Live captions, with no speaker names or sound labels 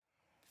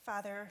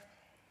Father,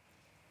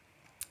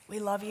 we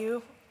love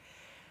you.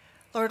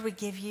 Lord, we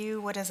give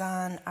you what is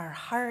on our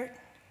heart.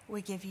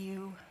 We give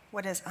you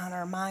what is on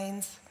our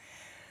minds.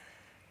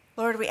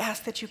 Lord, we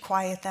ask that you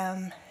quiet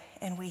them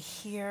and we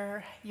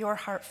hear your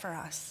heart for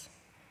us.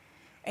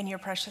 In your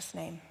precious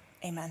name,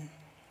 amen.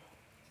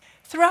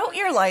 Throughout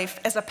your life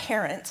as a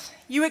parent,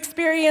 you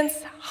experience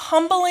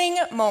humbling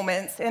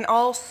moments in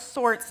all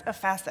sorts of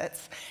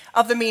facets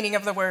of the meaning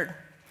of the word.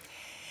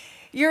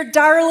 Your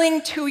darling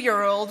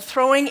 2-year-old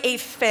throwing a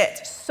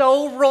fit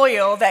so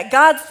royal that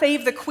God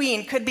Save the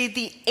Queen could be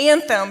the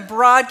anthem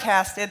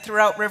broadcasted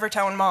throughout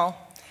Rivertown Mall.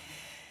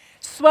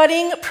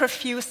 Sweating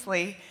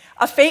profusely,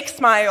 a fake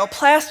smile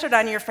plastered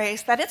on your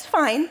face that it's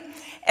fine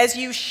as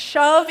you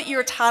shove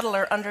your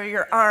toddler under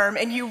your arm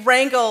and you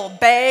wrangle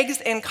bags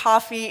and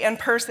coffee and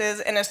purses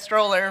in a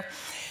stroller,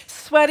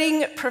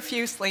 sweating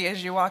profusely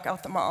as you walk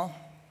out the mall.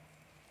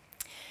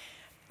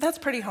 That's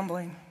pretty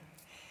humbling.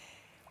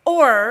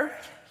 Or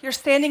you're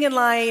standing in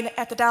line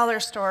at the dollar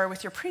store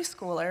with your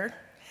preschooler,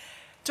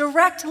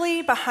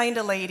 directly behind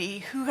a lady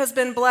who has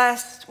been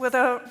blessed with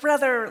a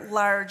rather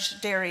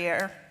large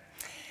derriere.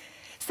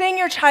 Seeing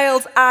your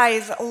child's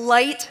eyes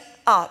light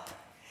up,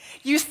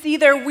 you see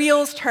their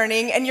wheels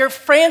turning and you're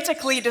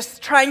frantically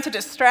just trying to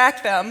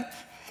distract them,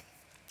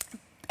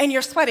 and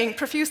you're sweating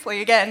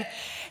profusely again,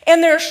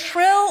 and their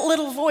shrill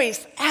little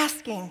voice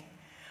asking,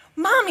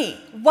 "Mommy,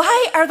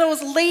 why are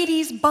those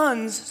ladies'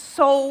 buns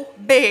so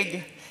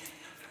big?"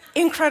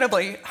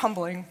 Incredibly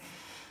humbling.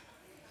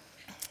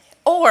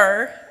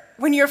 Or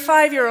when your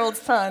 5-year-old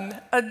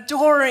son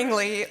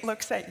adoringly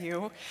looks at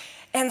you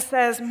and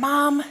says,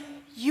 "Mom,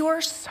 you're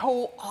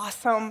so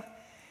awesome,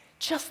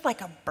 just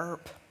like a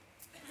burp."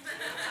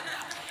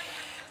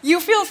 You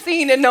feel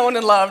seen and known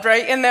and loved,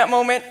 right, in that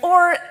moment.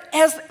 Or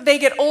as they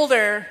get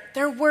older,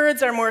 their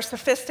words are more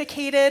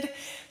sophisticated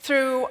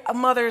through a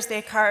Mother's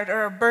Day card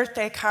or a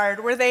birthday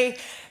card where they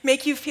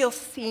make you feel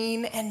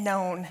seen and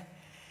known.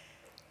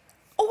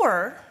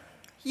 Or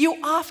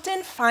you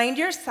often find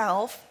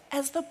yourself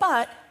as the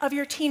butt of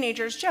your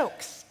teenager's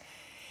jokes,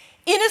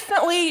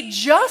 innocently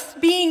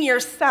just being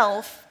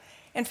yourself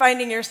and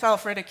finding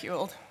yourself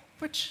ridiculed,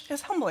 which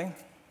is humbling.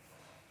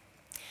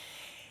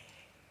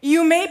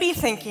 You may be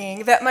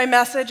thinking that my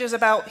message is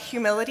about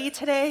humility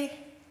today,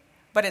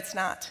 but it's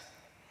not.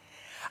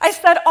 I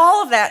said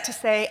all of that to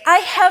say I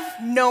have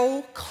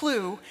no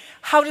clue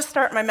how to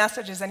start my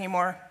messages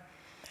anymore,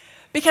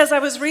 because I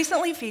was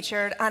recently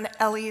featured on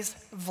Ellie's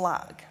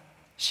vlog.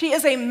 She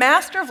is a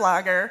master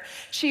vlogger.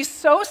 She's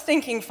so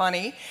stinking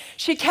funny.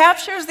 She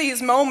captures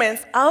these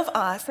moments of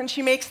us and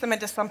she makes them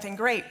into something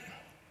great.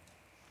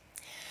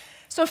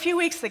 So a few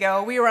weeks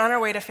ago, we were on our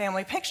way to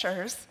family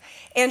pictures,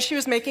 and she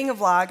was making a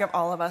vlog of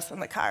all of us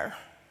in the car.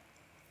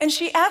 And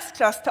she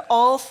asked us to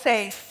all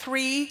say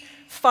 3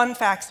 fun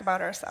facts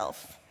about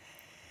ourselves.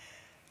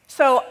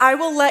 So I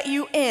will let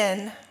you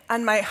in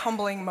on my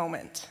humbling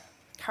moment.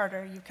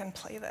 Carter, you can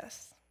play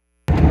this.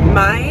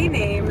 My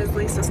name is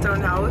Lisa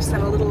Stonehouse,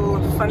 and a little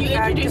fun fact about me. You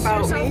introduce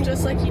yourself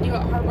just like you do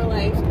at Harbor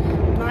Life.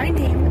 My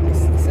name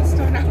is Lisa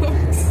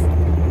Stonehouse.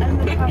 I'm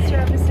the pastor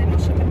of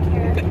Discipleship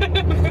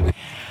and Care.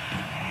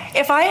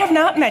 If I have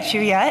not met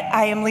you yet,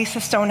 I am Lisa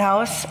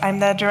Stonehouse. I'm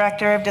the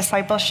Director of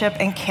Discipleship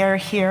and Care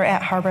here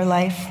at Harbor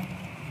Life.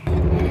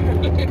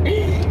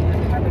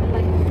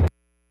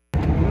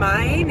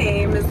 My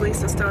name is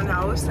Lisa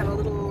Stonehouse, and a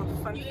little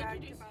fun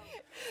fact about...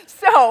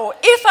 So,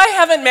 if I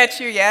haven't met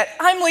you yet,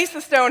 I'm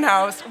Lisa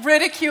Stonehouse,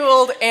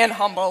 ridiculed and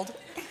humbled.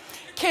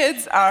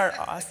 Kids are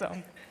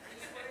awesome.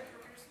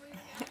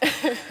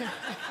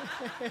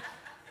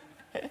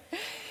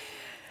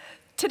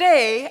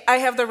 Today, I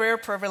have the rare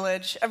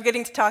privilege of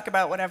getting to talk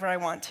about whatever I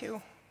want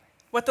to,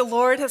 what the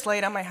Lord has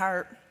laid on my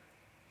heart,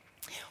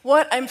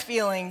 what I'm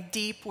feeling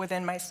deep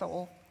within my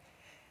soul.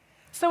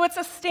 So it's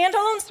a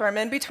standalone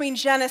sermon between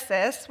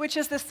Genesis, which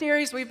is the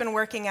series we've been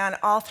working on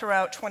all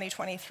throughout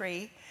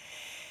 2023,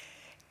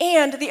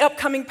 and the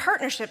upcoming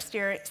Partnership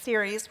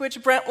series,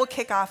 which Brent will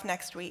kick off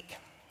next week.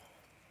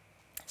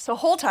 So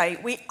hold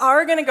tight. We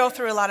are going to go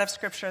through a lot of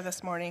scripture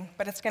this morning,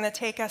 but it's going to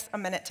take us a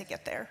minute to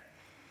get there.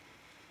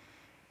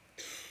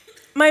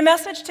 My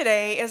message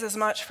today is as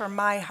much for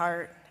my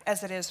heart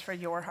as it is for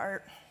your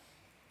heart.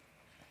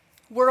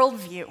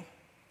 Worldview.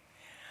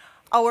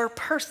 Our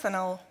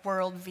personal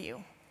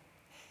worldview.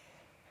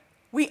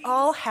 We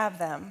all have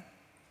them,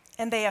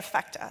 and they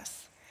affect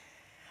us.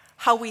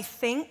 How we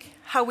think,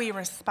 how we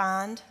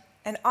respond,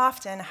 and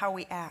often how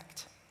we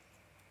act.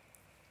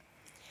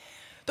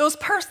 Those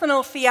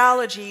personal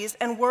theologies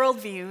and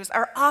worldviews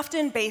are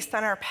often based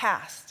on our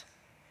past,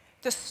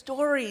 the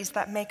stories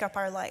that make up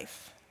our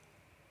life.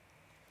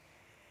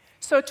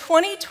 So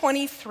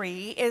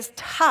 2023 is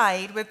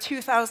tied with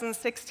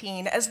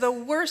 2016 as the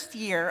worst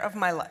year of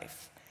my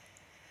life.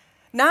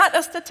 Not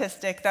a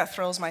statistic that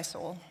thrills my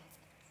soul.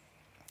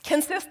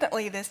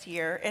 Consistently this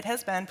year, it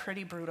has been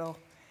pretty brutal.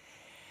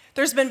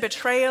 There's been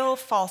betrayal,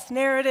 false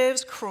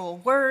narratives, cruel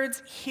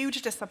words,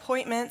 huge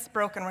disappointments,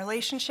 broken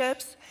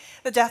relationships,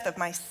 the death of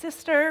my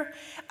sister,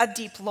 a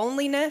deep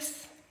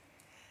loneliness.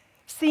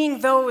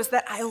 seeing those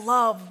that I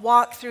love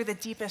walk through the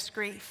deepest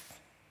grief,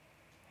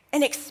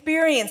 and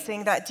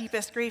experiencing that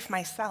deepest grief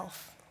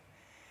myself.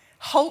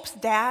 Hopes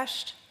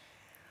dashed,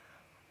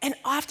 and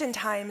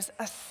oftentimes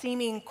a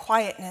seeming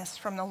quietness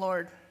from the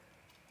Lord.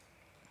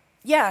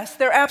 Yes,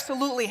 there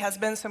absolutely has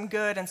been some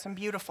good and some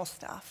beautiful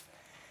stuff.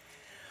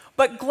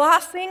 But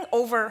glossing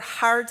over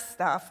hard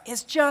stuff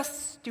is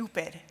just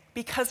stupid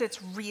because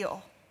it's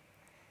real.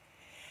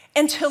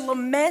 And to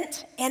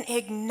lament and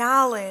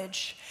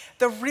acknowledge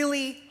the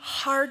really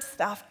hard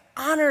stuff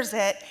honors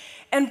it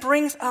and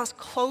brings us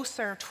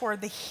closer toward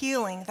the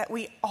healing that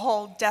we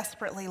all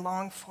desperately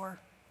long for.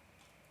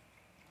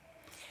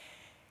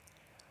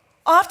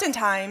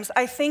 Oftentimes,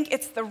 I think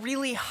it's the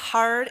really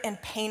hard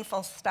and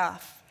painful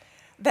stuff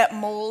that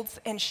molds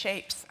and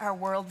shapes our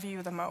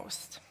worldview the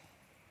most.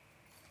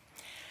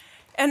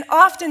 And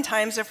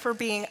oftentimes, if we're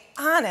being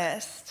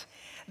honest,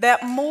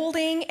 that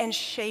molding and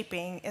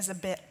shaping is a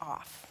bit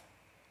off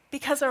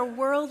because our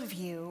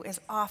worldview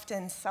is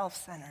often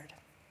self-centered.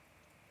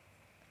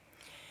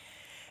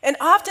 And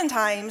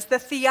oftentimes, the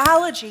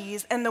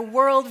theologies and the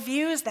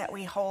worldviews that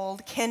we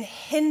hold can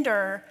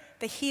hinder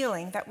the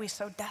healing that we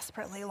so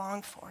desperately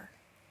long for.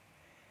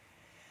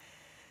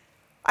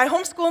 I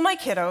homeschool my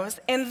kiddos,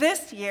 and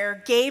this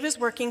year, Gabe is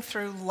working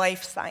through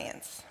life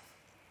science.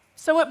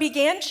 So it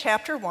began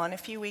chapter 1 a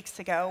few weeks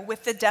ago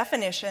with the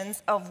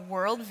definitions of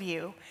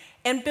worldview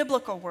and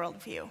biblical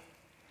worldview.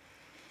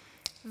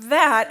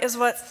 That is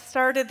what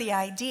started the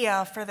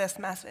idea for this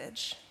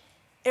message.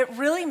 It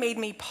really made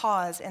me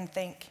pause and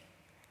think.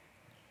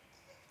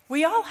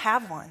 We all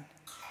have one.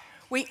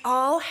 We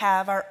all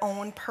have our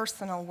own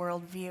personal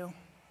worldview.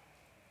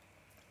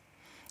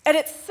 At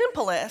its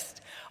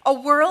simplest, a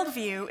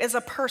worldview is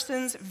a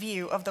person's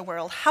view of the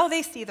world, how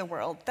they see the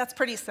world. That's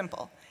pretty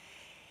simple.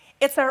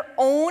 It's our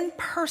own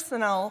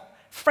personal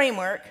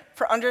framework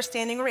for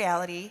understanding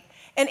reality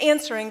and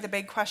answering the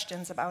big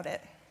questions about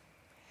it.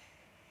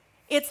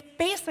 It's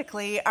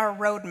basically our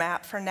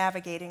roadmap for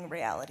navigating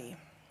reality.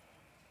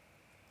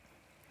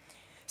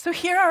 So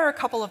here are a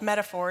couple of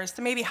metaphors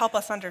to maybe help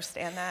us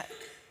understand that.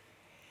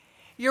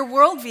 Your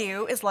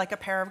worldview is like a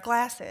pair of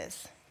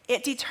glasses.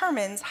 It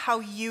determines how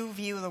you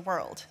view the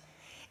world.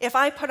 If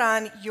I put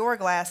on your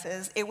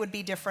glasses, it would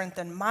be different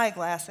than my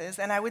glasses,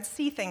 and I would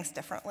see things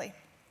differently.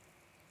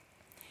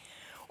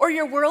 Or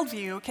your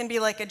worldview can be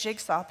like a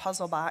jigsaw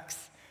puzzle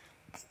box.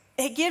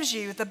 It gives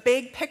you the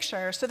big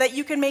picture so that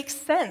you can make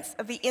sense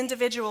of the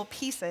individual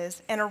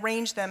pieces and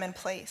arrange them in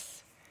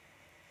place.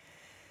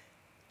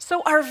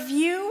 So our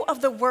view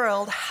of the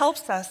world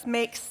helps us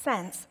make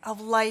sense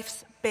of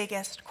life's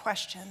biggest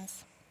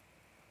questions,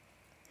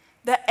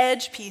 the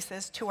edge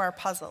pieces to our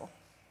puzzle.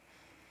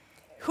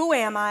 Who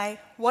am I?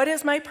 What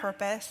is my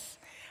purpose?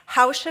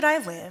 How should I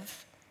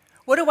live?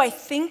 What do I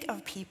think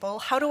of people?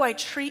 How do I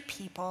treat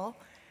people?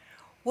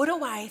 What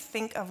do I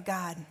think of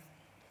God?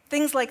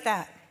 Things like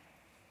that.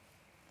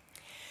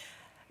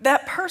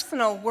 That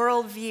personal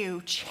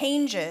worldview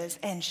changes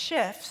and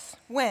shifts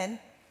when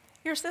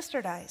your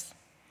sister dies.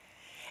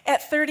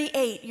 At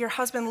 38, your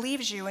husband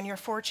leaves you and your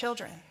 4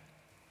 children.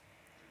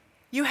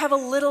 You have a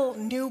little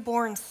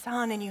newborn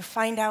son and you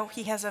find out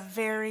he has a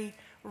very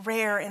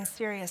rare and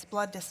serious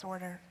blood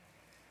disorder.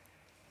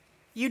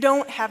 You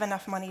don't have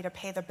enough money to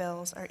pay the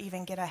bills or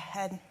even get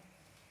ahead.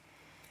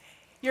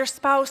 Your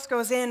spouse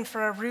goes in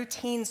for a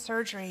routine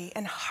surgery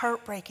and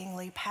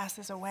heartbreakingly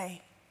passes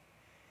away.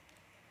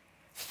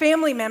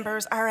 Family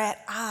members are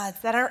at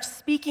odds that aren't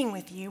speaking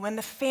with you, and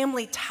the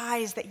family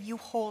ties that you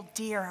hold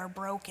dear are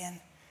broken.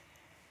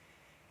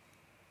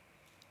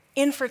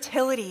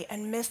 Infertility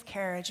and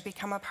miscarriage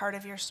become a part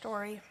of your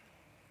story.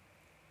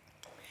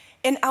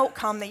 An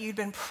outcome that you'd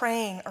been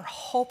praying or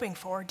hoping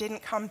for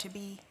didn't come to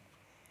be.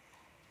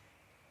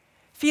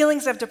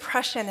 Feelings of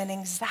depression and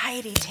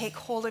anxiety take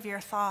hold of your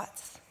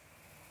thoughts.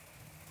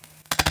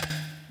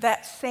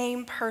 That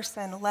same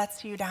person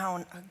lets you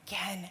down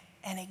again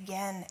and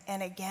again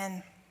and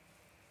again.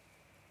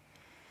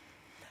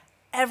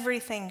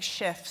 Everything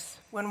shifts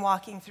when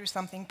walking through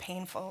something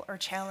painful or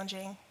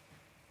challenging.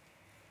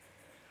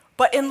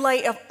 But in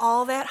light of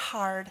all that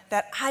hard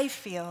that I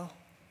feel,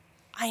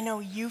 I know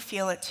you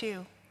feel it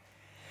too.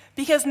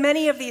 Because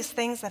many of these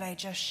things that I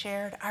just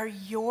shared are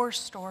your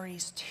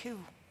stories too.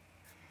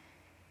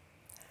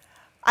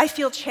 I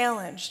feel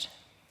challenged,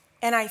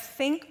 and I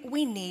think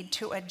we need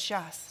to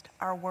adjust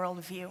our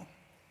worldview.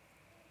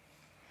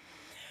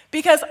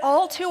 Because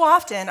all too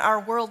often,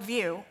 our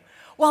worldview,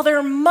 while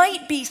there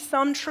might be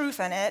some truth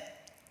in it,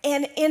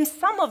 and in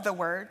some of the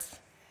words,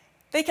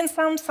 they can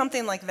sound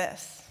something like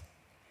this: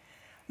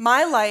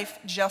 my life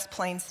just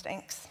plain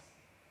stinks.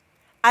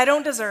 I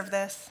don't deserve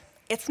this.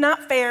 It's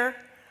not fair.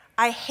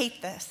 I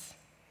hate this.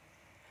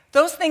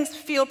 Those things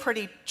feel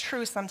pretty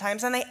true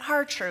sometimes, and they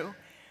are true.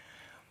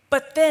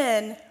 But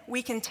then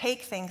we can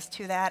take things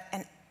to that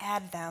and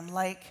add them,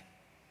 like,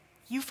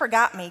 you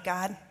forgot me,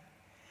 God.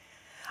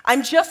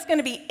 I'm just going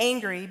to be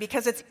angry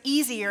because it's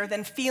easier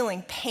than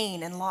feeling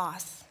pain and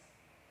loss.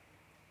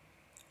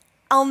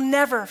 I'll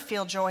never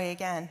feel joy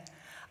again.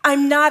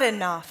 I'm not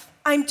enough.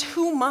 I'm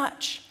too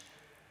much.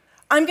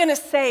 I'm going to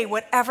say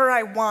whatever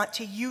I want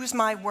to use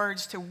my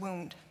words to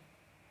wound.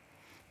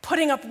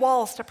 Putting up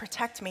walls to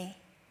protect me.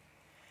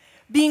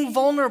 Being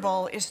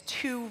vulnerable is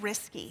too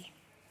risky.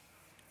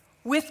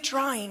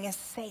 Withdrawing is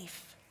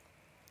safe.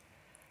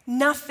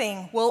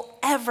 Nothing will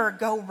ever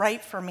go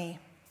right for me.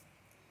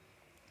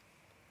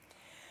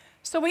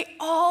 So we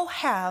all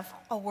have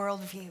a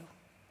worldview,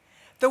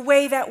 the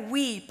way that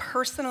we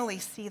personally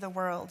see the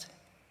world.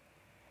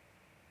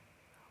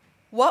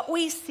 What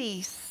we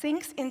see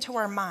sinks into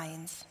our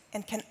minds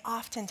and can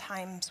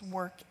oftentimes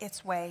work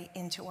its way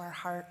into our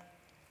heart.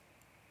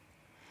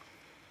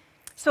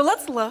 So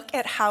let's look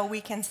at how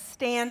we can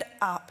stand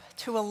up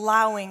to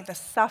allowing the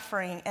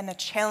suffering and the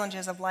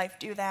challenges of life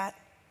do that.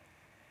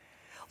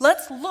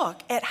 Let's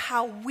look at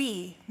how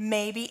we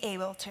may be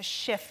able to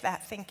shift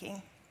that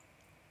thinking.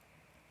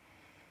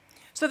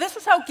 So this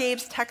is how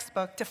Gabe's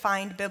textbook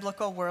defined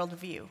biblical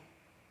worldview.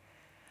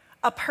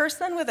 A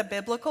person with a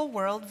biblical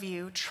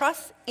worldview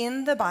trusts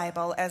in the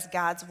Bible as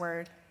God's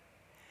word.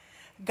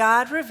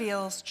 God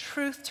reveals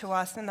truth to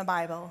us in the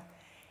Bible,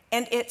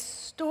 and its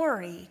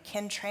story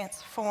can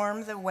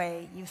transform the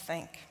way you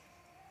think.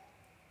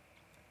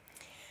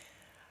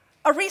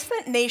 A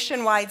recent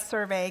nationwide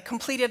survey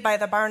completed by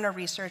the Barna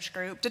Research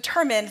Group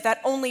determined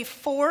that only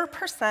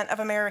 4% of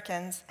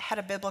Americans had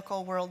a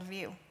biblical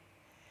worldview.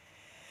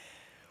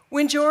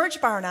 When George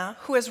Barna,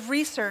 who has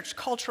researched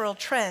cultural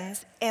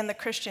trends and the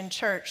Christian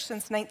church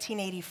since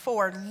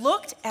 1984,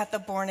 looked at the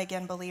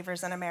born-again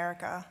believers in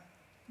America,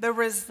 the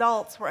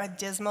results were a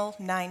dismal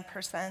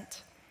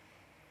 9%.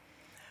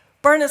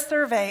 Barna's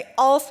survey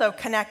also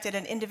connected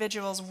an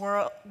individual's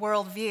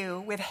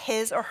worldview with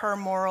his or her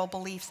moral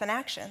beliefs and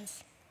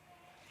actions.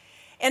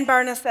 And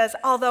Barna says,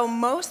 although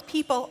most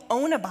people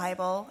own a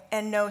Bible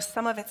and know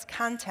some of its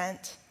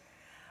content,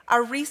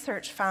 our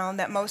research found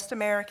that most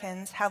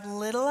Americans have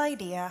little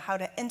idea how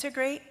to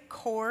integrate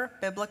core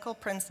biblical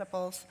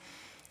principles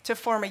to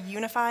form a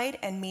unified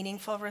and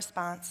meaningful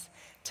response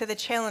to the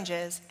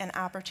challenges and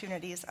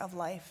opportunities of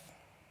life.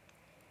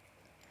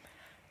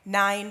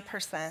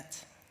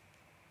 9%.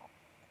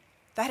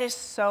 That is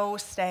so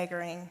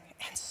staggering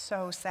and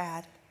so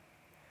sad.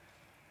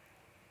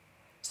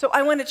 So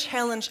I want to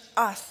challenge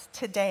us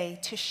today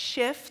to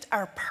shift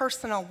our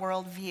personal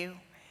worldview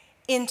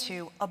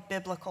into a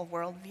biblical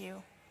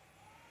worldview.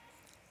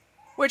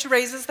 Which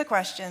raises the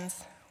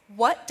questions,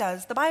 what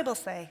does the Bible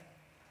say?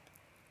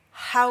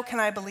 How can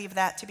I believe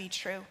that to be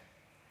true?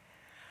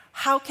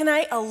 How can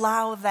I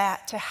allow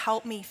that to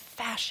help me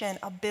fashion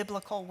a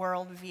biblical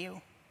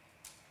worldview?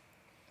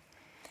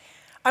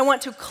 I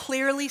want to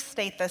clearly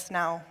state this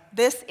now.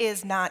 This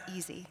is not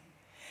easy.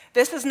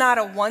 This is not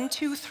a 1,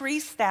 2, 3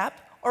 step,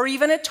 or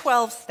even a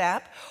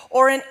 12-step,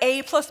 or an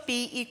A plus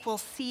B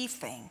equals C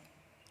thing.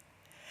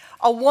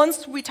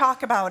 Once we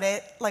talk about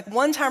it, like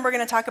one time we're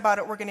going to talk about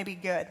it, we're going to be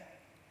good.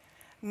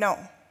 No,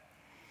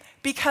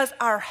 because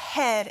our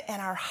head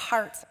and our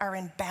hearts are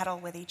in battle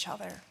with each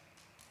other.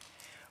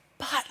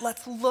 But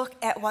let's look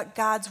at what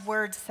God's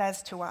word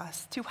says to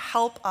us to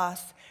help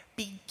us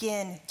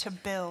begin to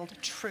build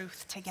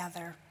truth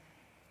together.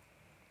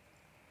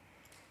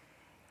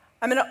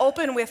 I'm going to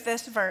open with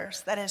this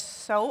verse that is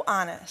so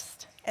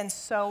honest and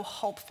so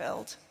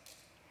hope-filled.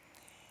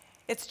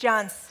 It's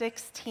John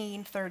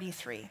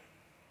 16:33.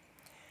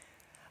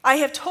 I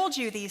have told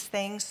you these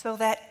things so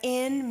that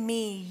in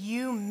me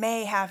you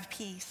may have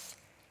peace.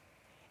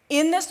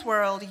 In this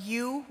world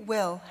you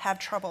will have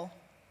trouble,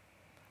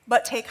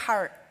 but take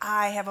heart,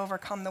 I have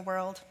overcome the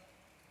world.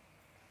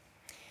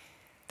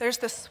 There's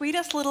the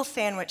sweetest little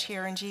sandwich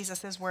here in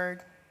Jesus'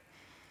 word,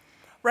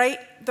 right?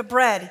 The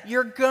bread,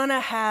 you're gonna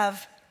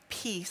have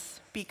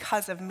peace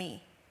because of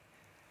me.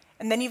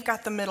 And then you've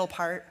got the middle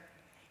part,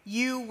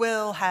 you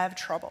will have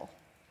trouble.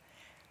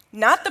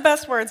 Not the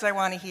best words I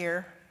want to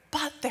hear,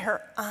 but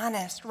they're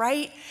honest,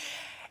 right?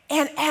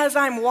 And as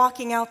I'm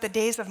walking out the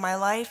days of my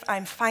life,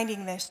 I'm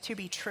finding this to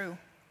be true.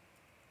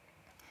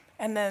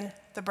 And then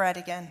the bread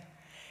again.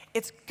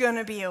 It's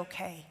gonna be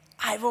okay.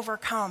 I've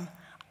overcome.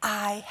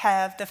 I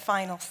have the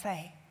final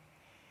say.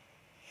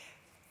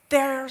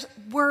 There's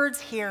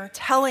words here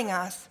telling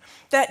us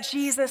that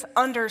Jesus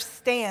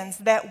understands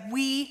that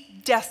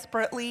we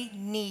desperately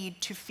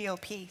need to feel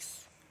peace.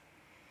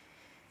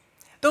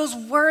 Those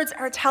words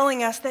are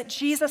telling us that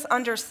Jesus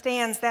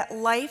understands that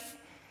life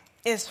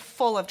is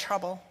full of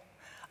trouble,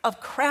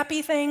 of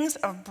crappy things,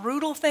 of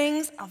brutal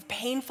things, of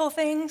painful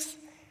things.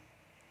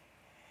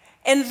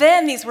 And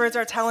then these words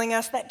are telling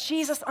us that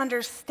Jesus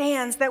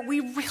understands that we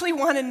really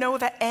want to know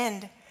the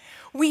end.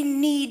 We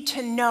need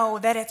to know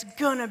that it's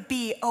gonna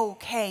be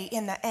okay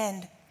in the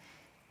end.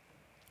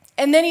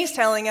 And then he's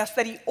telling us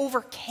that he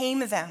overcame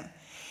them.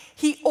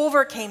 He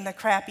overcame the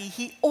crappy,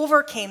 he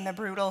overcame the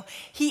brutal,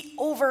 he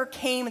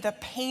overcame the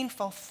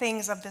painful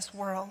things of this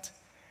world.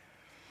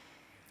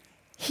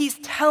 He's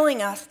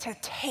telling us to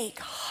take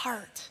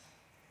heart.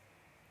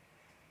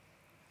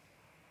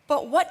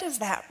 But what does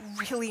that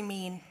really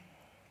mean?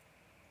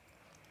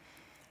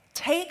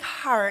 Take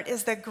heart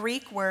is the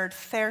Greek word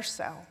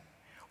therso,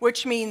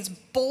 which means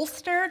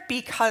bolstered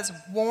because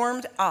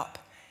warmed up.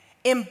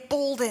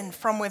 emboldened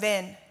from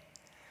within.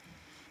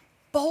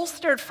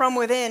 Bolstered from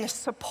within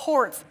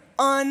supports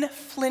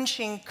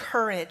unflinching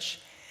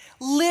courage,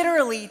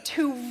 literally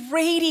to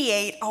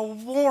radiate a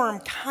warm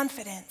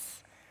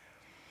confidence.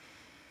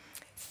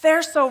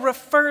 Therso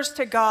refers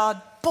to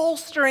God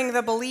bolstering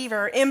the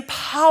believer,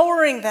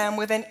 empowering them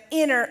with an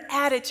inner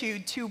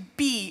attitude to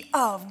be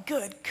of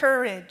good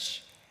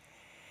courage.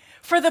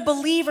 For the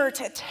believer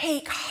to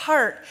take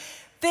heart,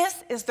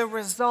 this is the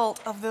result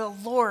of the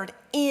Lord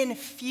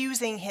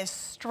infusing his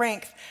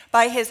strength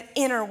by his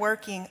inner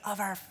working of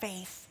our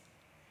faith.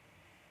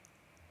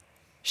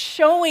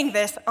 Showing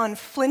this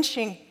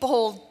unflinching,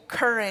 bold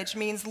courage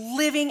means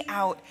living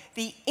out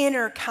the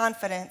inner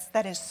confidence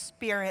that is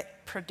Spirit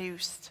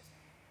produced.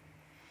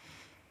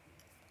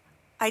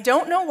 I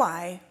don't know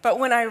why, but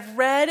when I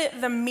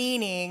read the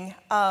meaning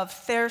of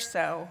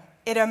therso,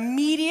 it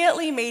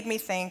immediately made me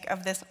think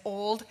of this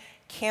old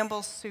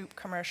Campbell's soup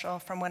commercial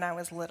from when I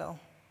was little.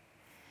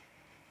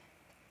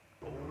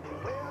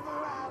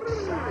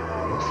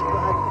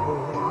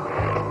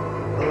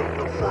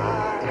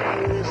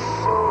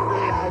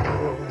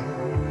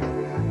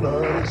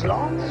 But as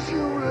long as you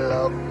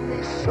love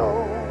me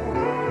so,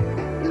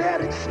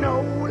 let it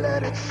snow,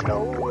 let it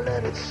snow,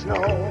 let it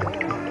snow.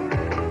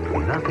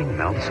 Nothing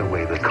melts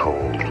away the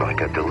cold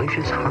like a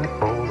delicious hot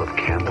bowl of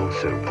Campbell's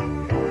soup.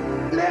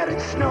 Let it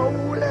snow,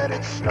 let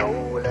it snow,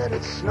 let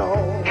it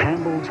snow.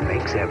 Campbell's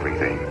makes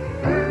everything.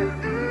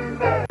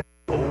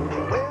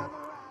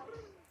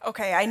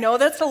 Okay, I know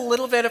that's a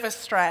little bit of a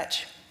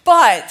stretch,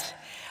 but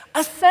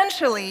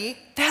essentially,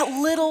 that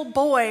little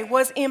boy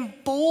was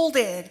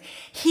emboldened.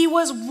 He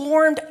was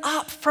warmed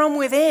up from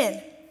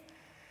within.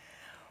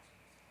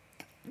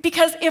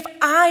 Because if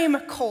I'm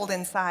cold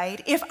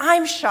inside, if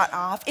I'm shut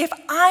off, if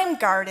I'm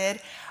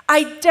guarded,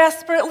 I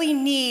desperately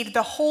need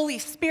the Holy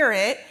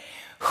Spirit,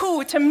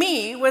 who to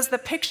me was the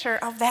picture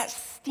of that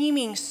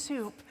steaming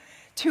soup,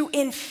 to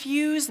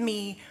infuse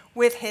me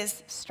with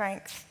his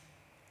strength.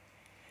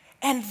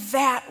 And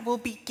that will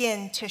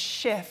begin to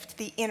shift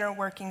the inner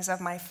workings of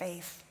my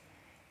faith,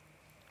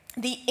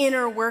 the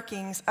inner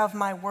workings of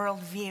my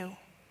worldview.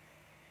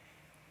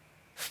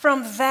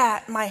 From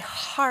that, my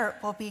heart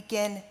will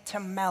begin to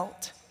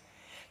melt,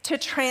 to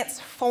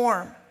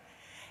transform,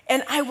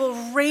 and I will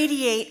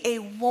radiate a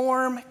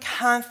warm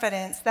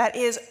confidence that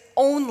is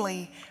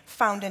only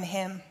found in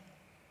him.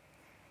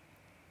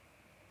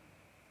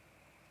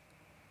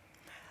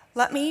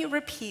 Let me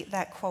repeat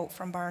that quote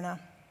from Barna.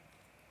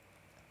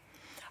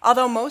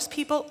 Although most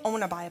people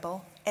own a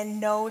Bible and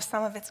know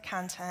some of its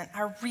content,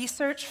 our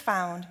research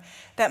found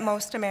that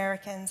most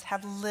Americans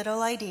have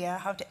little idea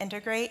how to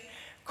integrate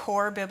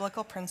core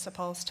biblical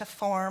principles to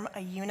form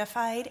a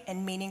unified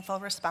and meaningful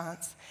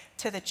response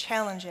to the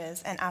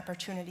challenges and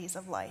opportunities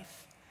of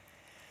life.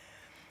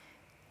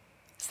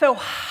 So,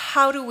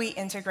 how do we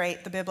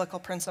integrate the biblical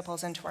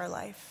principles into our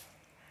life?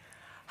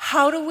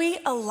 How do we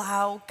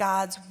allow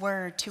God's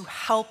word to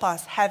help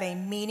us have a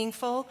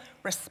meaningful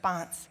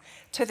response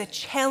to the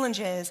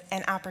challenges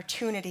and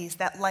opportunities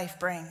that life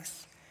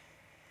brings?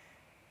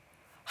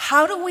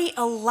 How do we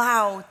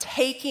allow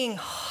taking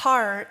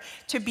heart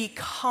to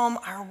become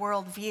our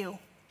worldview?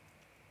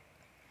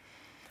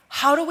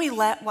 How do we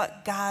let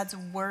what God's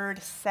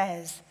word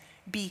says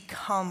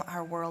become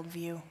our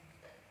worldview?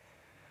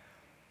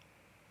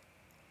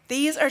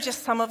 These are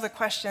just some of the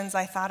questions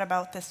I thought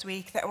about this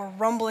week that were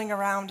rumbling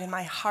around in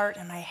my heart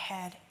and my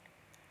head.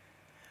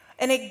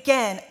 And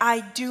again,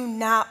 I do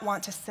not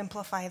want to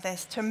simplify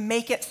this to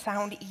make it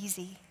sound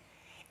easy.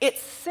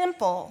 It's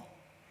simple,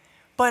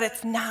 but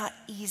it's not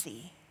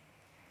easy.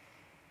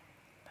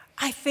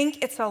 I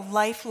think it's a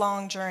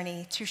lifelong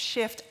journey to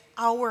shift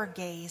our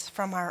gaze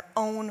from our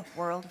own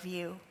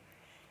worldview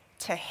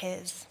to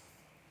his.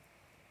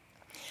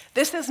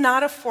 This is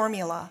not a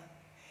formula.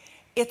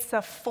 It's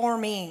a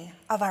forming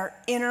of our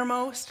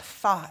innermost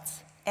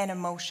thoughts and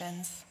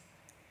emotions.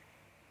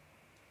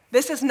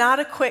 This is not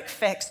a quick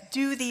fix.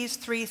 Do these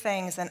 3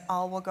 things and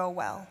all will go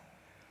well.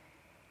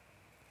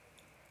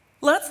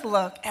 Let's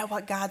look at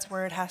what God's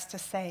word has to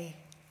say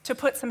to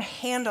put some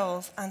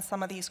handles on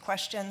some of these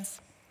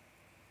questions.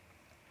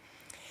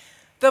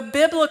 The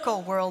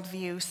biblical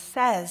worldview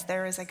says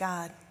there is a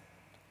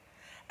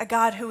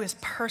God who is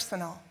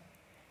personal,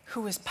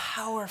 who is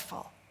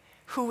powerful,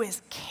 who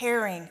is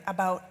caring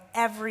about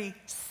every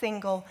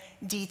single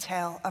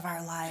detail of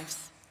our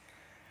lives.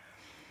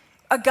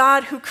 A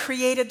God who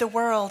created the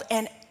world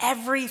and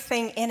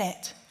everything in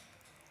it.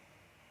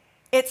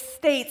 It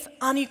states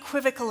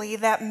unequivocally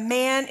that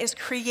man is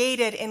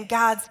created in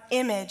God's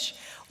image,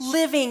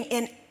 living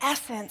in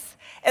essence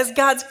as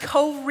God's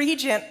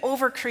co-regent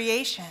over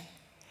creation.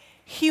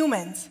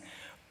 Humans,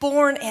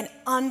 born and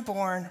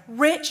unborn,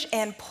 rich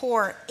and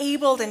poor,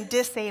 abled and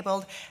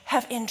disabled,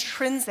 have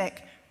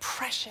intrinsic,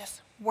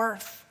 precious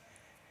worth.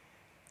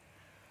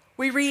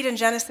 We read in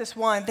Genesis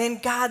 1,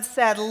 then God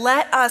said,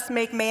 let us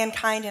make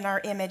mankind in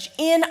our image,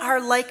 in our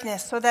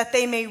likeness, so that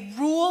they may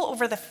rule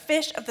over the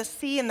fish of the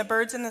sea and the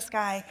birds in the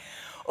sky,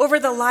 over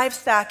the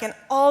livestock and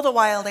all the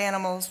wild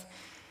animals,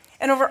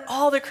 and over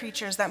all the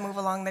creatures that move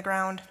along the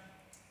ground.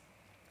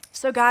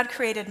 So God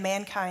created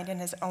mankind in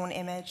his own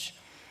image.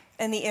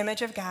 In the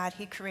image of God,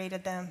 he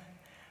created them.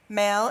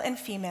 Male and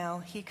female,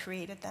 he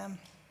created them.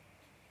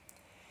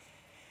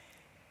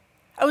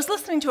 I was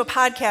listening to a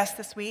podcast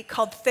this week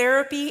called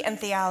Therapy and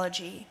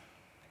Theology.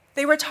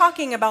 They were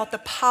talking about the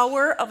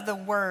power of the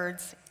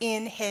words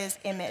in his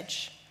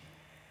image.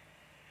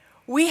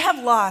 We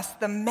have lost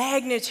the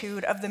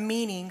magnitude of the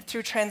meaning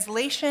through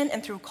translation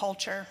and through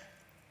culture.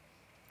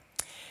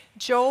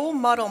 Joe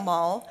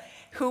Muddlemull,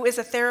 who is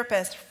a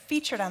therapist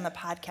featured on the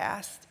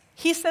podcast,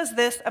 he says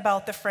this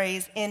about the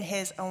phrase in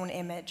his own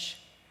image.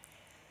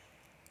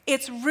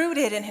 It's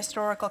rooted in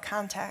historical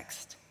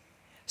context.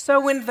 So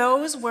when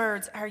those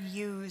words are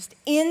used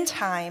in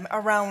time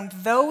around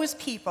those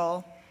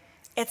people,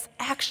 it's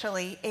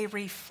actually a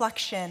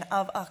reflection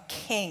of a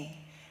king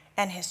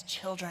and his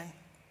children.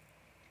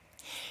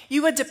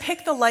 You would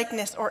depict the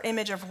likeness or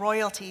image of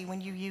royalty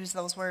when you use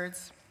those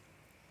words.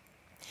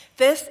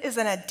 This is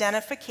an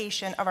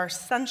identification of our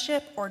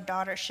sonship or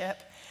daughtership,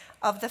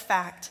 of the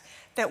fact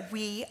that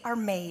we are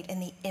made in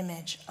the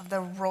image of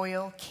the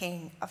royal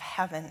king of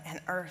heaven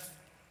and earth.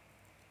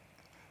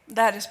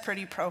 That is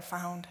pretty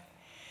profound.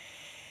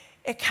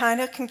 It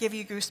kind of can give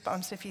you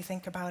goosebumps if you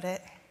think about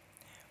it.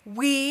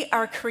 We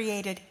are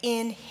created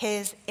in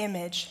his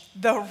image,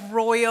 the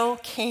royal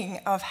king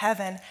of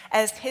heaven,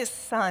 as his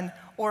son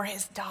or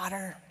his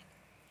daughter.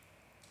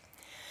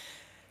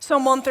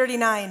 Psalm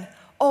 139,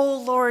 "O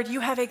Lord,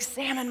 you have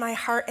examined my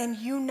heart and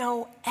you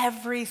know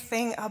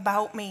everything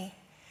about me.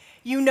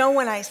 You know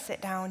when I sit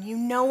down, you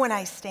know when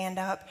I stand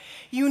up,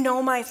 you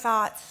know my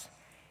thoughts,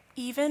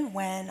 even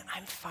when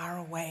I'm far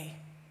away.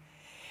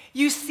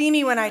 You see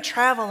me when I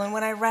travel and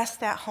when I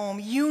rest at home.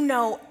 You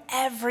know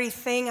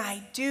everything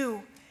I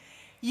do.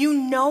 You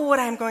know what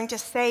I'm going to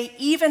say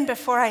even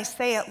before I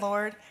say it,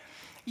 Lord.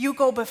 You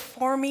go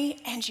before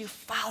me and you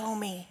follow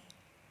me."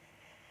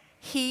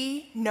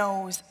 He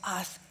knows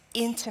us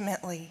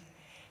intimately.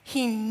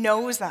 He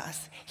knows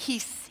us. He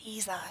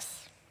sees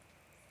us.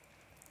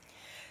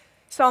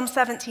 Psalm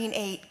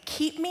 17:8,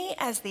 "Keep me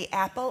as the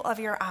apple of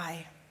your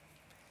eye."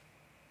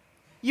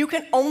 You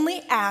can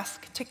only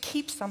ask to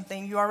keep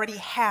something you already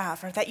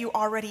have or that you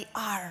already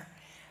are.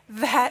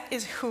 That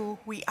is who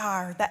we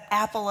are, the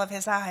apple of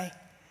his eye.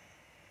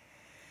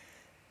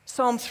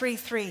 Psalm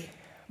 3:3,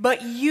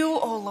 "But you,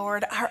 O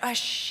Lord, are a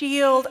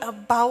shield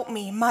about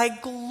me, my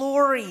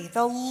glory,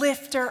 the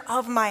lifter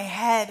of my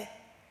head."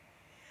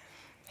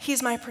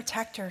 He's my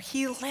protector.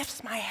 He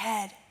lifts my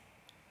head.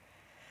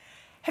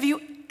 Have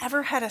you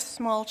ever had a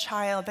small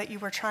child that you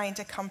were trying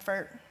to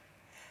comfort?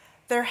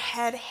 Their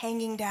head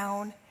hanging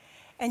down,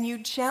 and you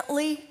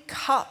gently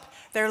cup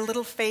their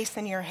little face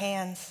in your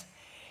hands.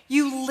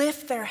 You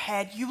lift their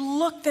head, you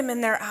look them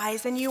in their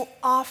eyes, and you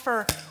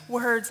offer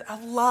words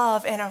of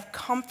love and of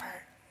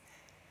comfort.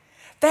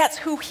 That's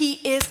who he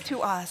is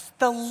to us,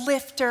 the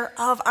lifter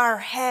of our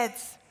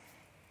heads.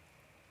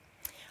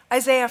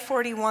 Isaiah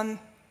 43:1,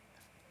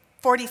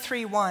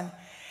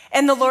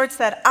 "And the Lord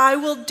said, I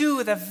will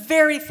do the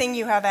very thing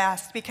you have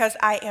asked, because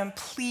I am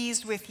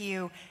pleased with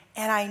you,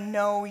 and I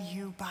know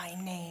you by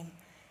name."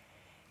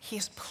 He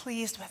is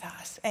pleased with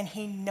us, and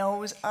he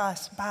knows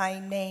us by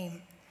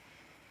name.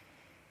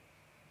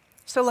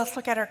 So let's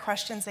look at our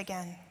questions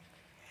again.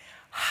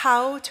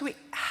 How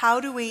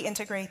do we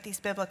integrate these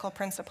biblical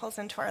principles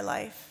into our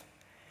life?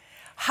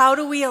 How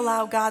do we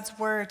allow God's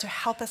word to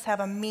help us have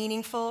a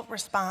meaningful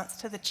response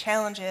to the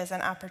challenges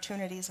and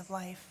opportunities of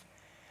life?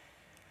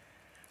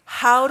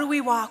 How do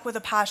we walk with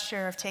a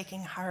posture of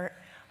taking heart?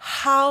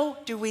 How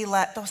do we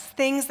let those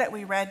things that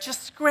we read,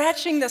 just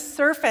scratching the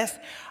surface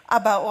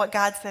about what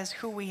God says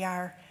who we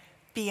are,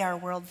 be our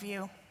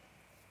worldview?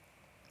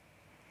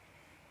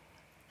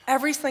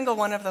 Every single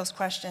one of those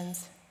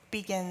questions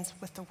begins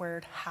with the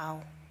word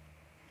how.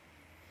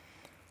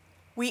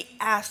 We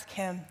ask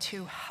him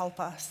to help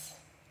us.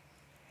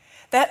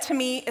 That to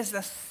me is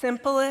the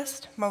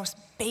simplest, most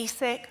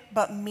basic,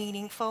 but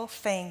meaningful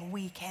thing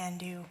we can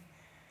do.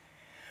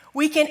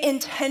 We can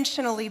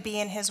intentionally be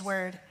in his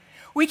word.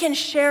 We can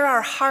share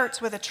our hearts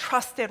with a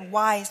trusted,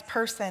 wise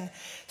person,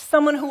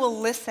 someone who will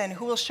listen,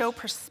 who will show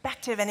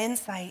perspective and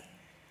insight.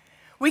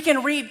 We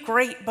can read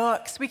great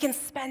books. We can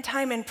spend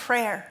time in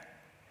prayer.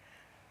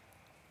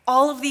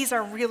 All of these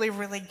are really,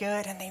 really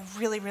good, and they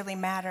really, really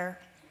matter.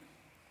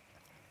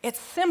 It's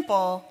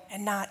simple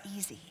and not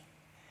easy.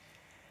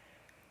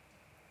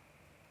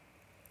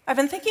 I've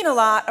been thinking a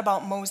lot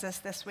about Moses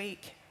this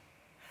week.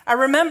 I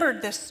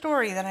remembered this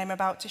story that I'm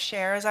about to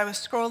share as I was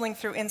scrolling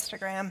through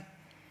Instagram.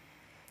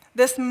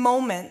 This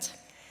moment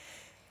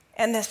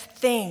and this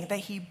thing that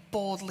he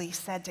boldly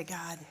said to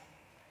God.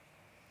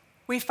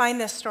 We find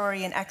this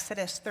story in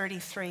Exodus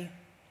 33.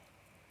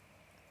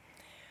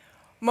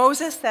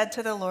 Moses said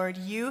to the Lord,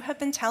 "You have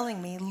been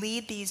telling me,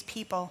 lead these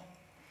people,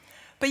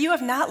 but you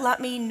have not let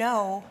me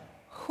know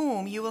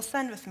whom you will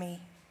send with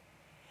me.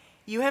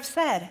 You have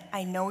said,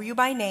 I know you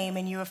by name,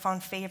 and you have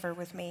found favor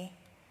with me.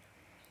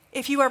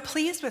 If you are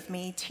pleased with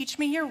me, teach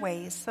me your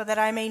ways so that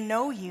I may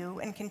know you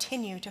and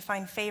continue to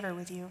find favor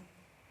with you.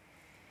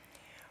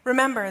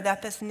 Remember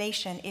that this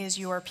nation is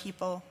your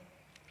people.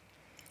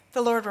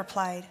 The Lord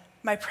replied,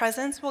 "My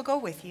presence will go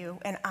with you,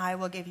 and I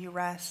will give you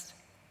rest."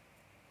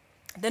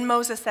 Then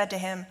Moses said to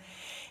him,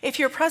 "If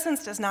your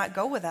presence does not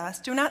go with us,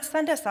 do not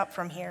send us up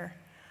from here.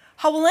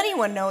 How will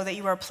anyone know that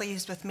you are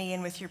pleased with me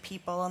and with your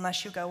people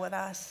unless you go with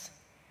us?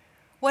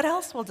 What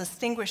else will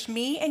distinguish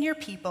me and your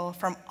people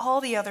from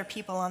all the other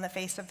people on the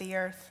face of the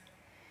earth?"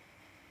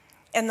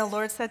 And the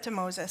Lord said to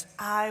Moses,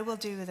 "I will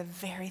do the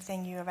very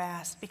thing you have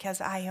asked,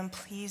 because I am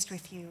pleased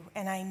with you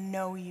and I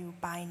know you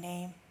by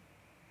name."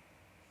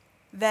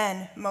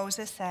 Then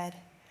Moses said,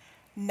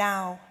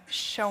 "Now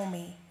show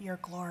me your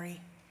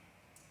glory."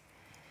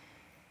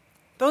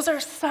 Those are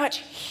such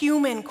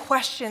human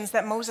questions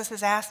that Moses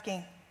is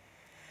asking.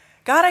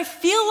 God, I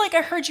feel like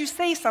I heard you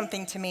say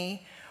something to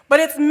me, but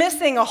it's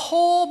missing a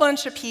whole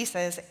bunch of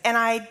pieces, and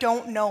I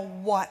don't know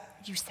what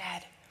you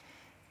said.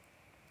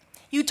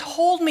 You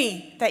told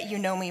me that you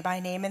know me by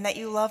name and that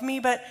you love me,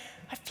 but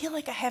I feel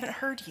like I haven't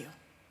heard you.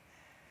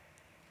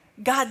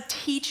 God,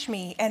 teach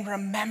me and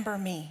remember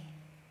me.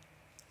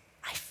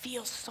 I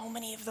feel so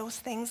many of those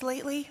things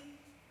lately.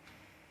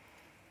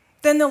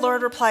 Then the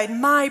Lord replied,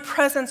 "My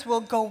presence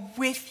will go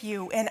with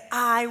you, and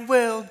I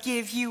will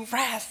give you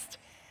rest."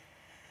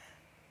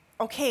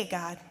 Okay,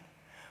 God,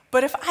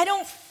 but if I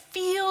don't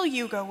feel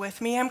you go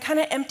with me, I'm kind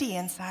of empty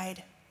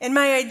inside, and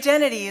my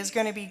identity is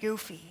going to be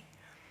goofy.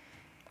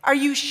 Are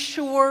you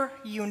sure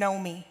you know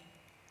me?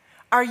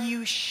 Are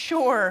you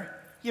sure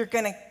you're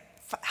going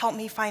to help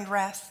me find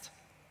rest?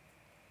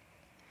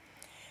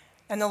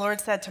 And the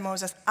Lord said to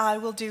Moses, "I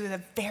will do the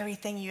very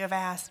thing you have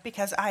asked,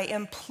 because I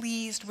am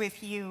pleased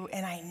with you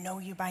and I know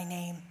you by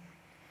name."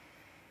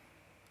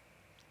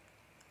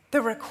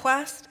 The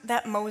request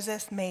that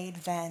Moses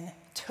made then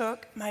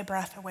took my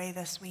breath away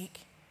this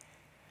week.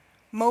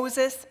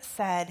 Moses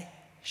said,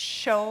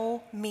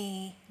 "Show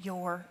me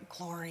your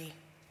glory."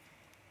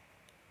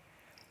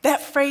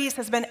 That phrase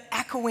has been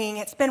echoing,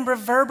 it's been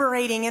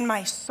reverberating in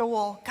my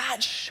soul.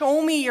 God,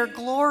 show me your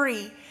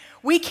glory.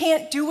 We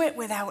can't do it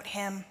without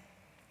him.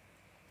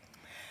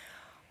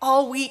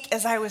 All week,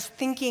 as I was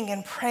thinking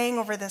and praying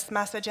over this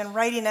message and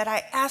writing it,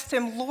 I asked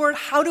him, Lord,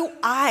 how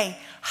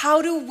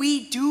do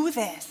we do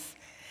this?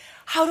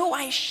 How do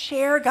I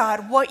share,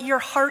 God, what your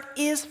heart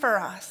is for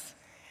us?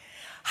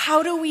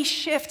 How do we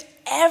shift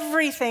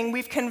everything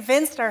we've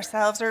convinced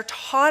ourselves or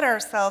taught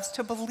ourselves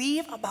to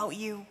believe about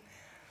you?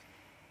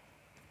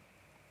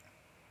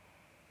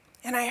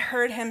 And I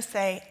heard him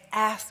say,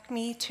 ask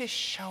me to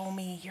show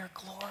me your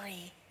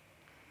glory.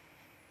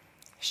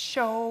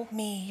 Show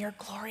me your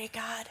glory,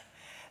 God.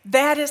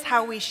 That is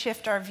how we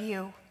shift our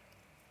view.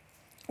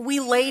 We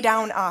lay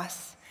down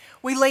us.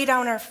 We lay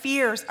down our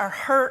fears, our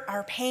hurt,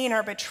 our pain,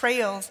 our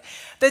betrayals,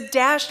 the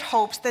dashed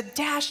hopes, the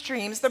dashed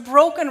dreams, the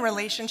broken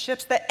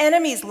relationships, the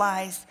enemy's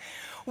lies.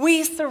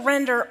 We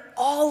surrender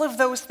all of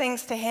those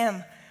things to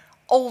him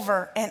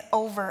over and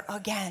over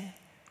again.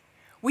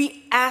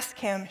 We ask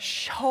him,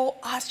 show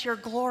us your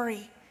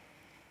glory.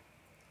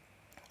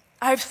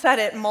 I've said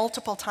it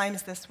multiple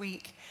times this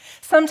week,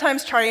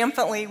 sometimes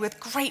triumphantly with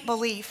great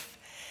belief,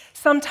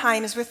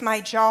 sometimes with my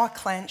jaw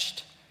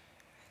clenched,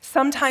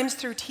 sometimes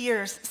through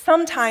tears,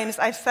 sometimes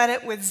I've said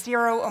it with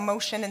zero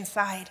emotion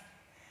inside.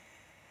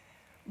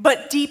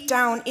 But deep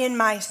down in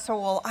my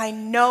soul, I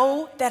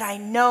know that I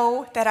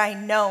know that I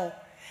know.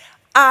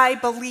 I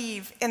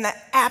believe in the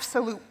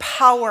absolute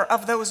power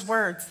of those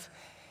words.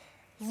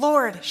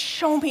 Lord,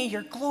 show me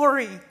your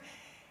glory,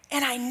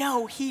 and I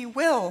know he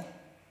will.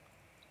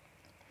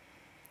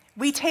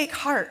 We take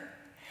heart.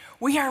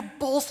 We are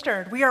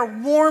bolstered. We are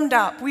warmed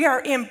up. We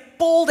are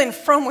emboldened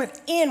from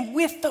within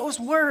with those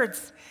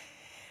words.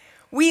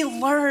 We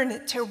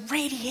learn to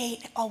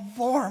radiate a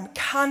warm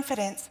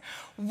confidence,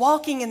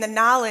 walking in the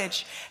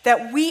knowledge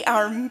that we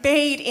are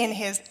made in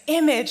his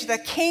image, the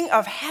King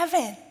of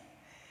heaven.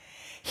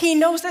 He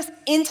knows us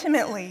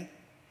intimately.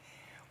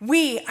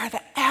 We are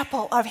the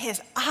apple of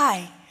his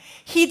eye.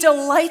 He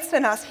delights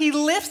in us. He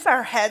lifts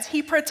our heads.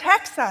 He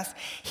protects us.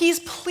 He's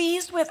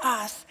pleased with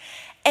us.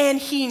 And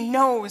he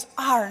knows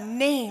our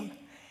name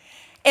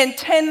and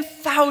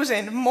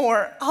 10,000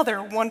 more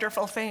other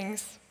wonderful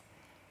things.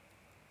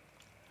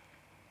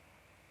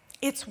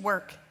 It's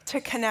work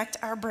to connect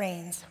our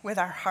brains with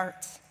our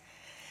hearts,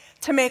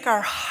 to make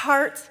our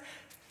hearts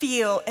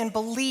feel and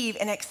believe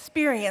and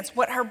experience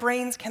what our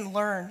brains can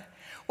learn,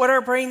 what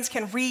our brains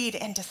can read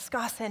and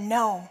discuss and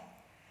know.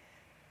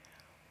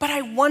 But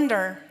I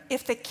wonder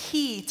if the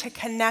key to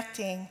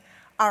connecting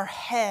our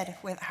head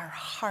with our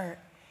heart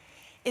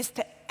is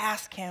to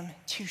ask him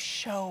to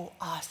show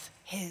us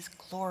his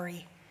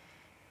glory.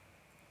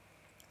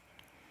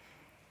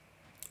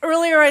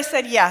 Earlier I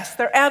said yes,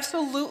 there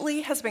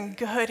absolutely has been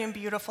good and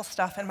beautiful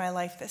stuff in my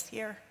life this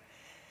year.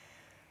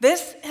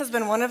 This has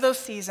been one of those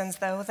seasons,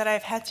 though, that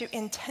I've had to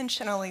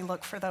intentionally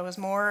look for those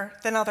more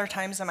than other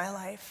times in my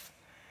life.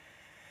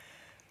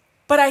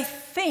 But I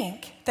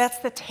think that's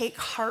the take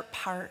heart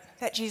part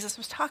that Jesus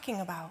was talking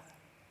about.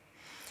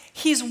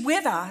 He's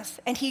with us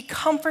and he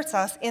comforts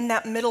us in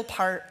that middle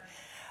part,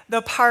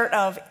 the part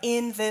of,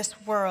 in this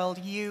world,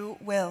 you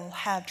will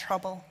have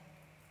trouble.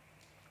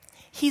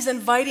 He's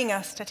inviting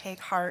us to take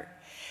heart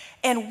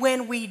And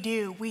when we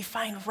do, we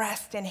find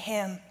rest in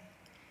him.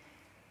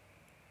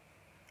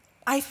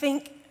 I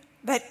think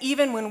that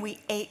even when we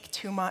ache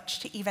too much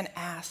to even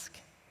ask,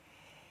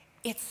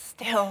 it's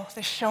still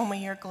the show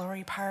me your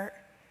glory part,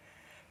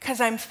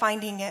 because I'm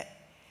finding it.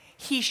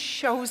 He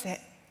shows it,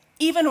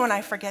 even when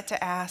I forget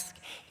to ask,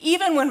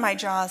 even when my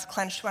jaw is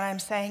clenched when I'm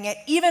saying it,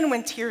 even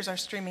when tears are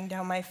streaming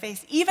down my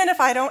face, even if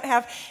I don't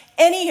have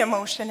any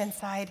emotion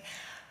inside,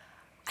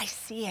 I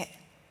see it.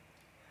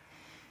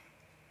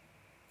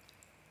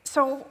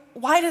 So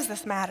why does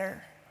this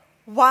matter?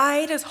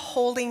 Why does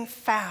holding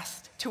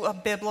fast to a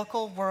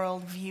biblical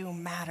worldview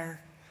matter?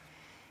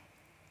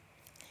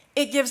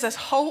 It gives us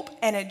hope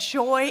and a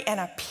joy and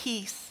a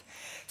peace,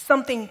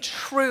 something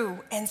true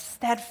and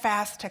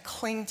steadfast to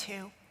cling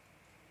to.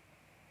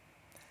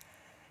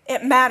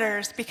 It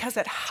matters because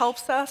it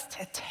helps us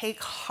to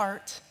take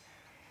heart.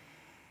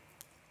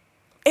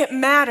 It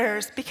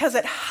matters because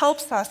it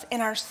helps us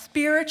in our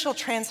spiritual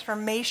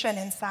transformation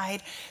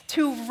inside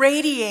to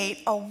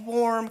radiate a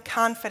warm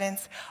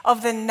confidence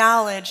of the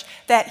knowledge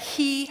that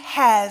he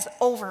has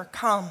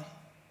overcome.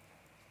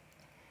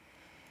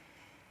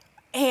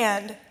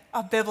 And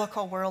a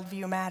biblical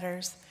worldview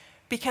matters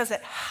because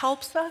it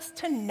helps us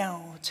to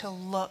know to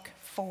look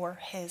for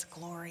his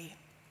glory.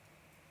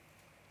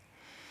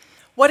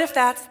 What if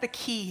that's the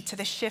key to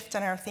the shift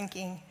in our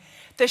thinking,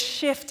 the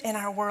shift in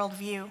our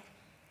worldview?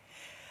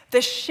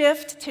 The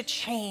shift to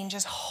change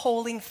is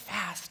holding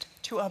fast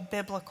to a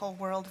biblical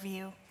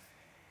worldview.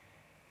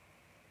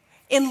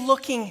 In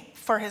looking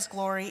for his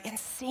glory, in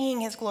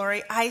seeing his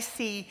glory, I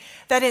see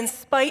that in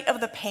spite of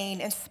the pain,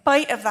 in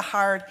spite of the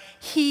hard,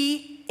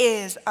 he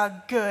is a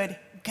good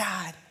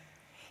God.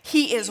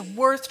 He is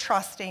worth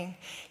trusting.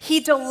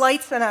 He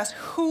delights in us,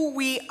 who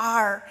we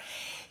are.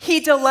 He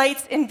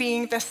delights in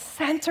being the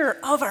center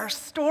of our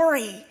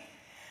story.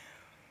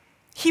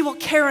 He will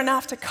care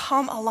enough to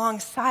come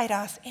alongside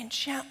us and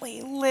gently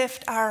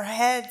lift our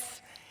heads.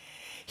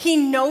 He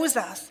knows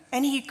us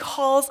and he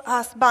calls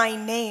us by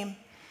name.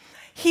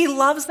 He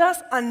loves us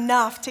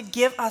enough to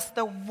give us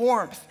the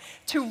warmth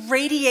to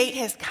radiate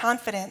his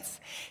confidence,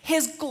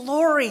 his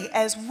glory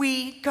as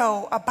we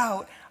go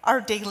about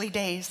our daily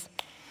days.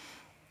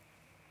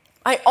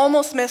 I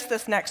almost missed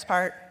this next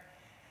part.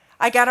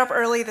 I got up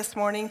early this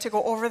morning to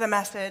go over the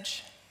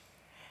message,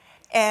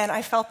 and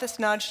I felt this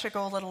nudge to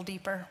go a little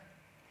deeper.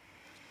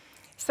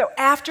 So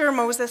after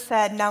Moses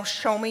said, "Now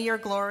show me your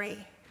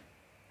glory,"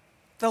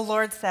 the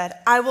Lord said,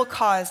 "I will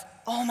cause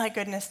all my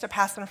goodness to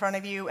pass in front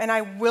of you, and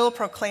I will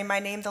proclaim my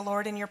name, the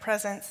Lord, in your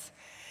presence.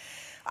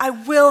 I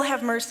will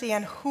have mercy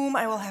on whom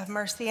I will have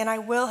mercy, and I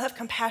will have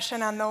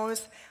compassion on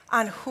those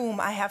on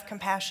whom I have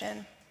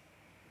compassion."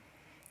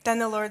 Then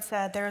the Lord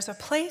said, "There is a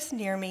place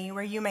near me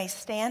where you may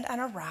stand on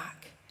a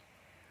rock.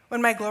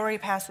 When my glory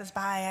passes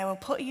by, I will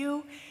put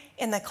you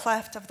in the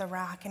cleft of the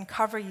rock and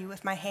cover you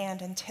with my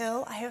hand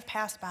until I have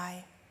passed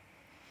by.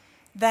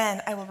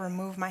 Then I will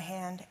remove my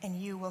hand and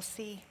you will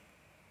see."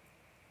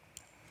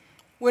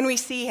 When we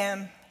see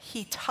him,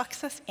 he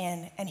tucks us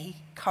in and he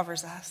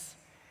covers us.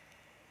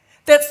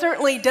 That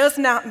certainly does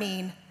not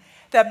mean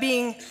that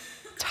being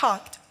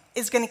tucked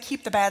is going to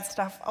keep the bad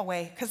stuff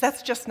away, because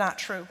that's just not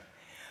true.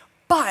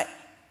 But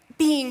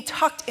being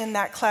tucked in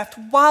that cleft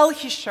while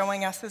he's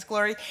showing us his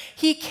glory,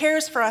 he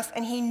cares for us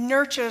and he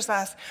nurtures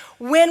us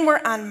when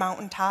we're on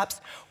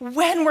mountaintops,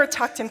 when we're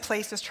tucked in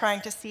places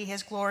trying to see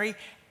his glory,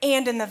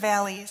 and in the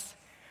valleys.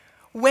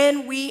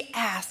 When we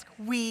ask,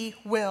 we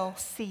will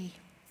see.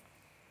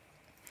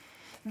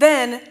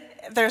 Then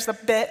there's a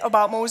bit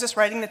about Moses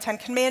writing the 10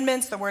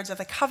 Commandments, the words of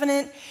the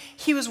covenant.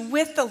 He was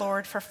with the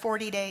Lord for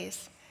 40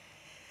 days.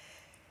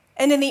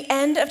 And in the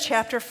end of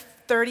chapter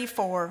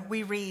 34,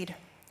 we read,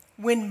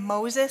 "When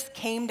Moses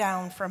came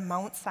down from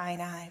Mount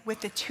Sinai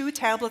with the 2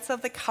 tablets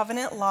of the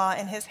covenant law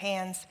in his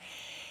hands,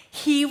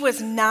 he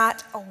was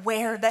not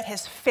aware that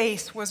his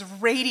face was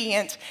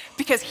radiant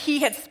because he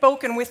had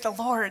spoken with the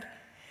Lord.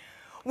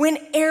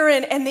 When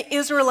Aaron and the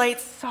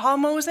Israelites saw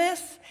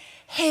Moses,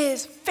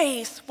 his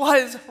face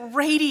was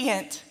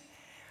radiant."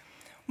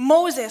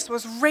 Moses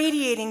was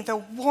radiating the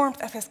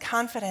warmth of his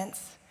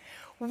confidence.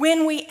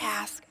 When we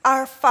ask,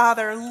 our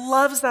Father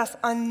loves us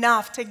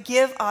enough to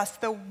give us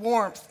the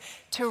warmth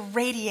to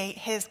radiate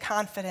his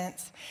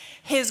confidence,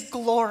 his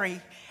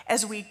glory,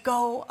 as we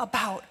go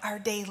about our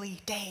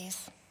daily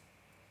days.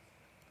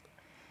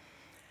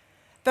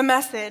 The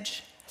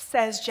Message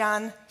says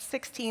John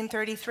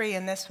 16:33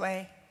 in this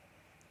way,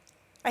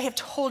 "I have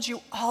told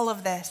you all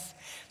of this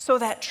so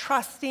that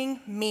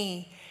trusting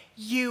me,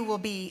 you will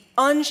be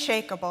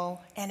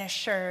unshakable and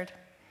assured,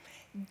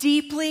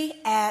 deeply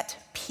at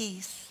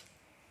peace.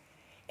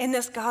 In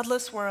this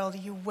godless world,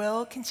 you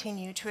will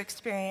continue to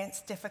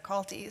experience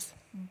difficulties,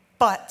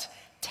 but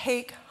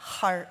take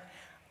heart,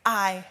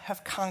 I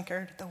have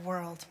conquered the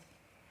world."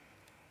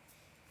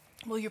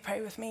 Will you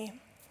pray with me?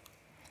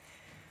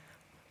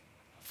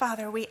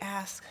 Father, we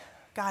ask,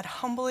 God,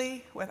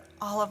 humbly, with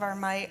all of our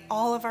might,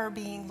 all of our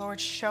being,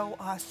 Lord, show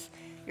us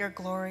your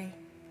glory.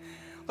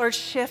 Lord,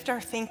 shift our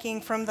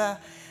thinking from the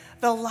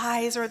the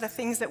lies or the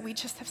things that we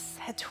just have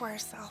said to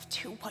ourselves,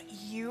 to what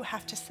you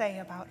have to say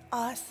about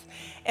us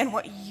and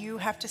what you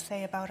have to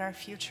say about our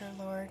future,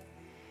 Lord.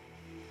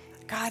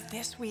 God,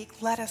 this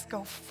week, let us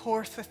go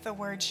forth with the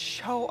word.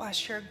 Show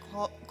us your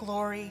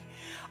glory,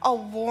 a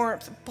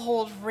warmth,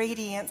 bold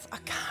radiance, a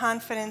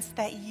confidence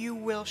that you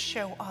will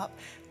show up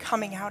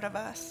coming out of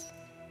us.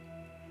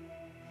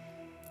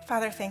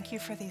 Father, thank you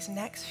for these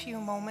next few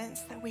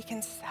moments that we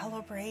can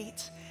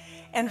celebrate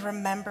and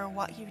remember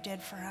what you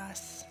did for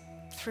us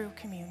through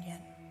communion.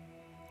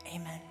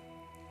 Amen.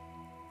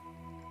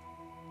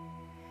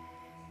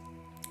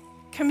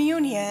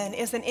 Communion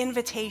is an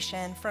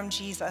invitation from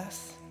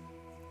Jesus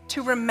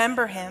to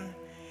remember him,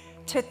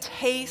 to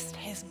taste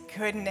his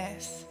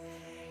goodness,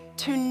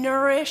 to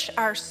nourish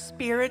our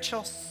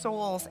spiritual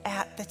souls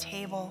at the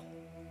table.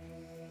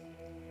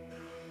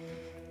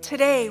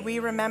 Today, we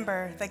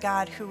remember the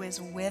God who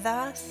is with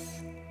us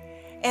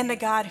and the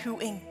God who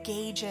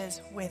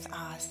engages with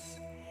us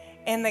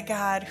and the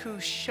God who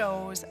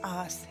shows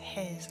us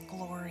his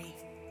glory.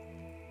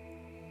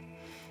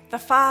 The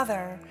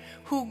Father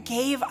who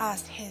gave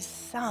us his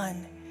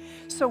Son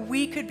so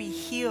we could be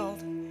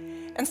healed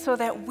and so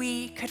that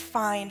we could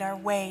find our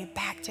way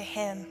back to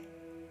him.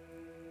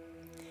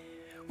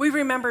 We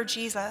remember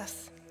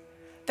Jesus,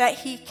 that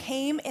he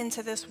came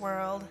into this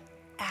world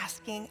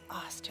asking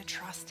us to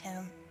trust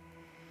him.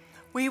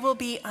 We will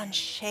be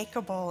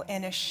unshakable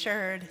and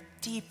assured,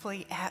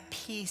 deeply at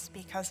peace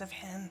because of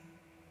him.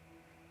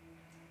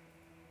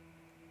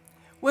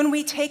 When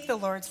we take the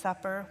Lord's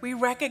Supper, we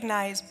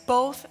recognize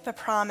both the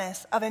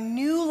promise of a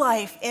new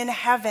life in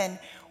heaven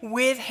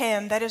with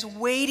him that is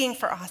waiting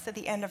for us at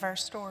the end of our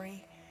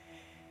story.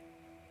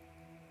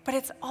 But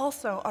it's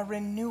also a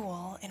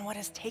renewal in what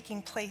is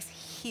taking place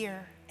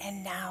here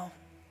and now.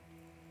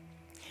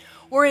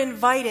 We're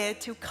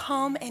invited to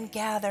come and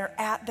gather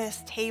at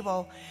this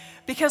table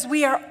because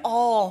we are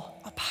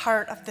all a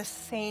part of the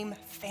same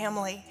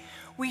family.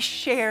 We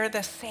share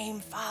the same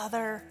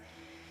Father.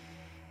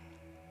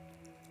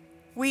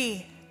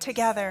 We,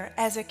 together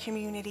as a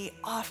community,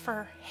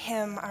 offer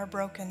him our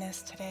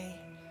brokenness today,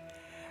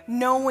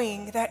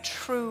 knowing that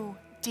true,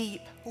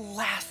 deep,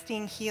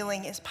 lasting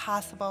healing is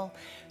possible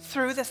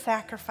through the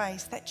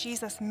sacrifice that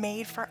Jesus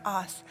made for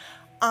us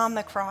on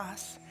the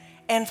cross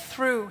and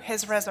through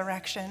his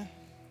resurrection.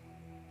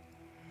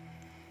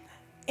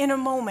 In a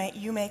moment,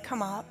 you may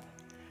come up,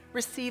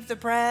 receive the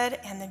bread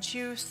and the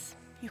juice.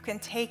 You can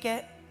take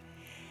it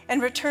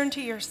and return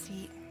to your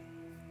seat.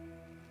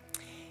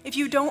 If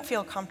you don't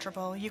feel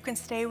comfortable, you can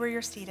stay where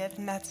you're seated,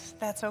 and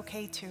that's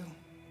okay too.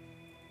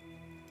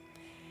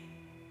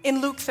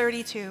 In Luke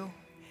 32,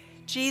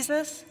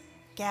 Jesus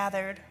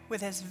gathered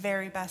with his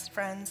very best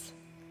friends,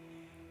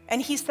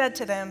 and he said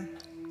to them,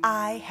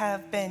 I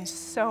have been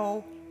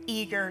so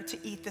eager to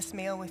eat this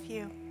meal with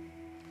you.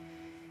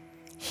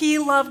 He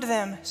loved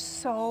them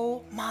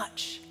so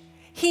much.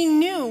 He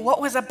knew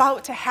what was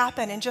about to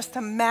happen in just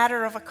a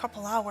matter of a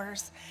couple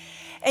hours.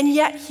 And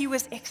yet he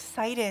was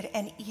excited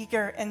and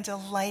eager and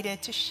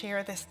delighted to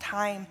share this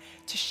time,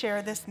 to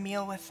share this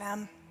meal with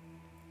them.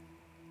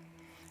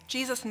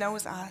 Jesus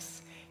knows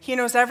us. He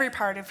knows every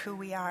part of who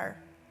we are.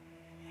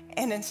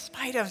 And in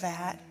spite of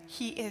that,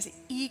 he is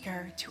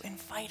eager to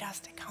invite us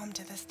to come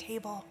to this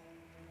table.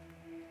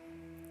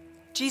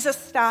 Jesus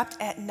stopped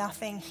at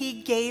nothing.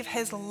 He gave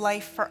his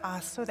life for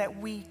us so that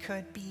we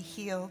could be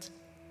healed.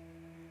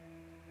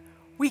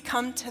 We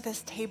come to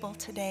this table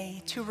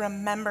today to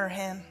remember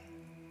him,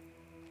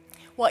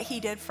 what he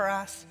did for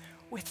us,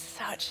 with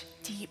such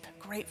deep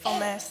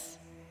gratefulness.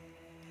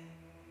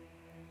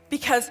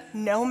 Because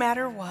no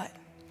matter what,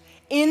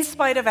 in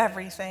spite of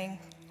everything,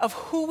 of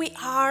who we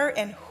are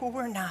and who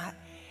we're not,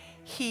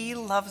 he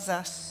loves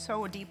us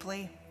so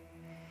deeply.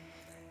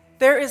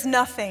 There is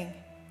nothing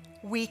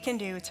we can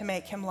do to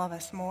make him love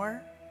us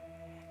more,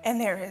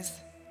 and there is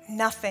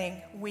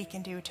nothing we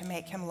can do to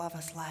make him love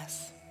us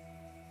less.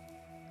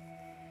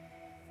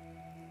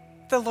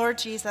 The Lord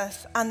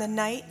Jesus, on the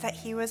night that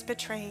he was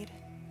betrayed,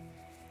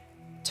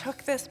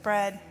 took this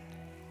bread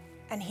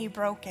and he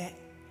broke it.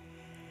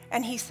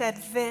 And he said,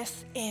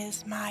 this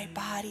is my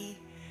body.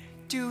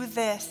 Do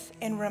this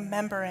in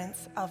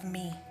remembrance of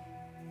me.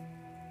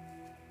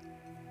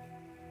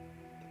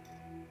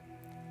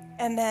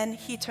 And then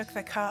he took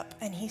the cup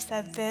and he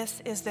said,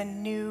 this is the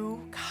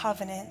new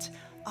covenant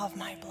of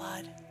my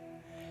blood.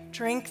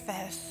 Drink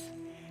this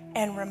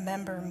and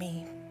remember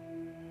me.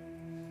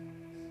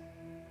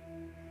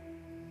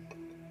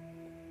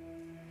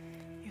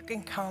 You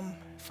can come,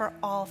 for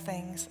all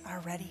things are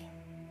ready.